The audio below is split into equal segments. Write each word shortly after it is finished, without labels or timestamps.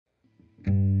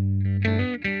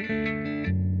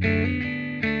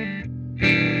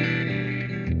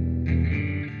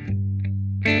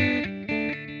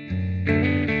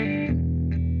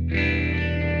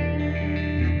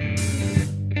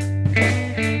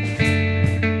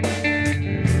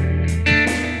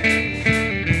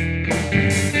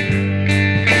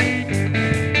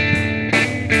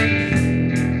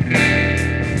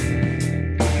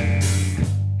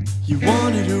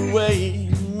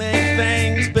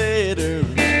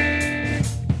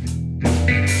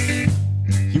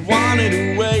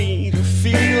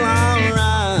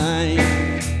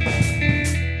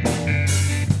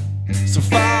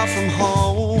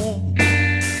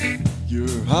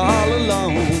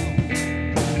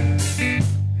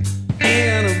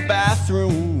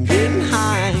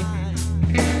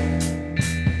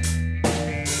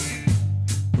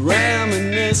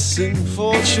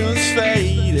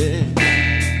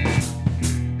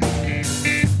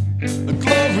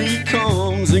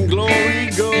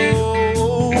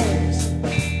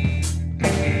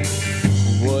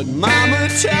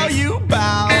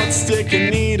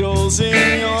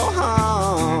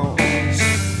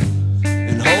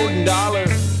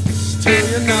sure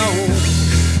you know.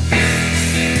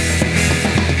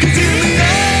 'Cause in the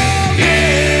old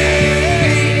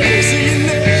days, so you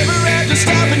never had to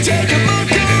stop and take a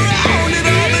look around at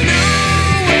all the new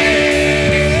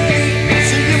ways.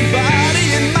 So your body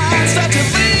and mind start to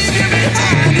leave you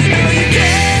behind. You know you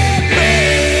can't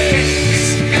face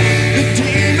the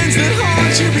demons that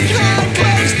haunt you behind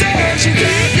closed doors. You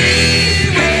can't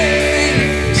erase.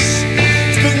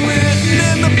 It's been written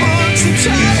in the books of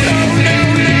time. No, no,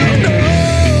 no, no.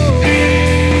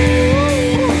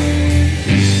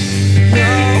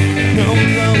 No, no,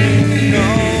 no, no.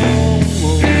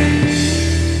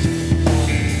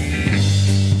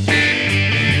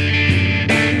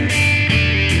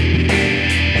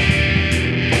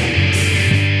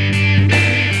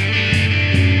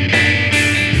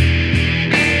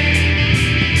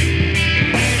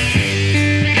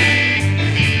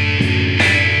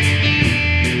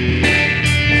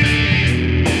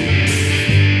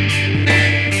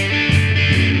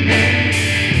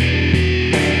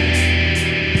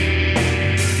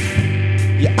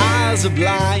 Your eyes are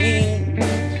blind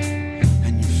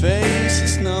and your face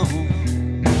is numb,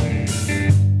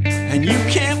 and you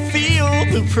can't feel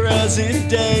the present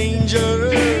danger.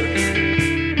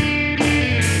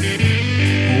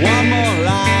 One more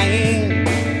line,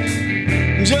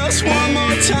 just one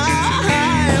more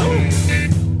time,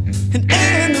 and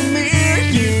in the mirror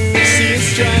you see a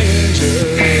stranger.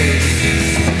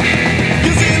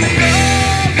 'Cause in the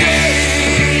old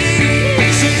days,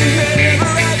 so you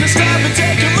never had to stop and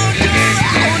take a look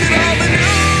around at all the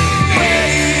new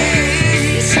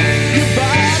ways. Your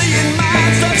body and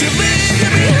mind start to leave you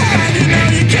behind. You know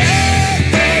you can't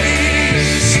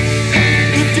face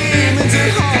the demons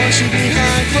that haunt you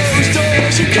behind closed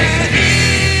doors. You can't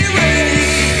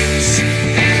erase.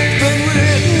 It's been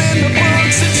written in the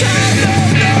books of time. No,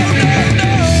 no, no,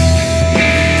 no.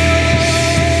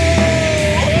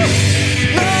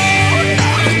 No,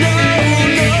 no, no,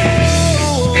 no.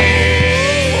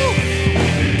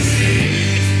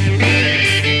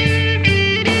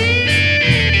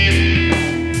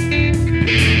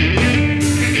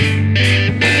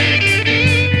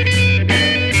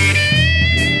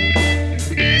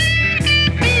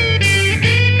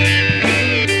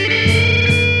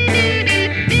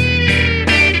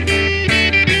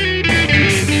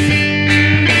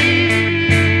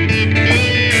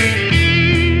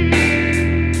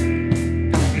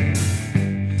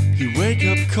 You wake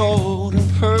up cold in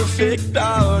perfect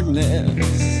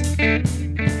darkness.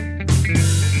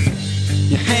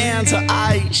 Your hands are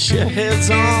ice, your head's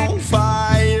on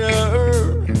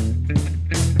fire.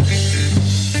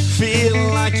 Feeling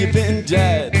like you've been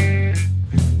dead.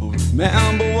 Oh,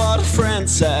 remember what a friend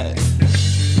said.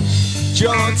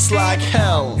 Drugs like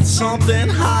hell, something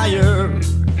higher.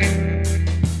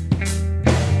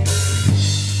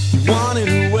 You wanted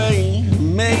a way to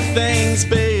make things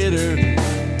better.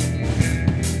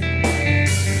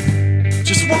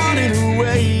 Just wanted a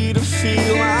way to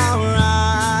feel alright.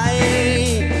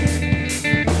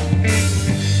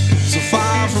 So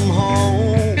far from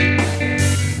home,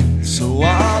 so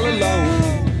all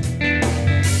alone.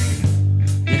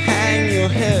 You hang your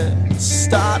head,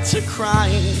 start to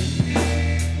crying.